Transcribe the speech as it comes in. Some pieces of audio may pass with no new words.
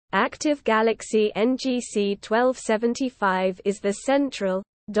Active galaxy NGC 1275 is the central,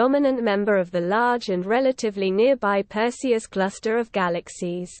 dominant member of the large and relatively nearby Perseus Cluster of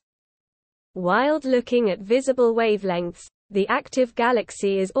Galaxies. While looking at visible wavelengths, the active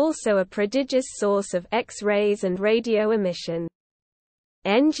galaxy is also a prodigious source of X-rays and radio emission.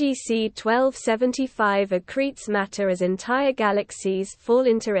 NGC 1275 accretes matter as entire galaxies fall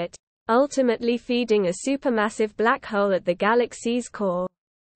into it, ultimately feeding a supermassive black hole at the galaxy's core.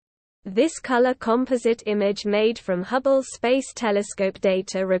 This color composite image made from Hubble Space Telescope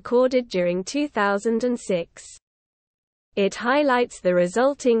data recorded during 2006. It highlights the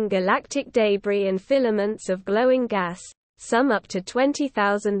resulting galactic debris and filaments of glowing gas, some up to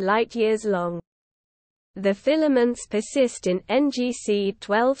 20,000 light-years long. The filaments persist in NGC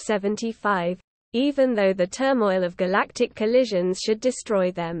 1275, even though the turmoil of galactic collisions should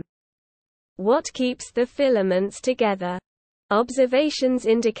destroy them. What keeps the filaments together? Observations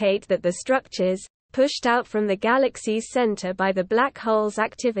indicate that the structures, pushed out from the galaxy's center by the black hole's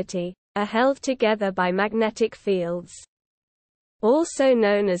activity, are held together by magnetic fields. Also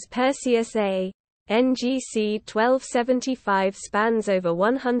known as Perseus A, NGC 1275 spans over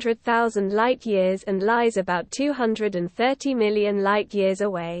 100,000 light-years and lies about 230 million light-years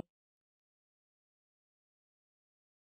away.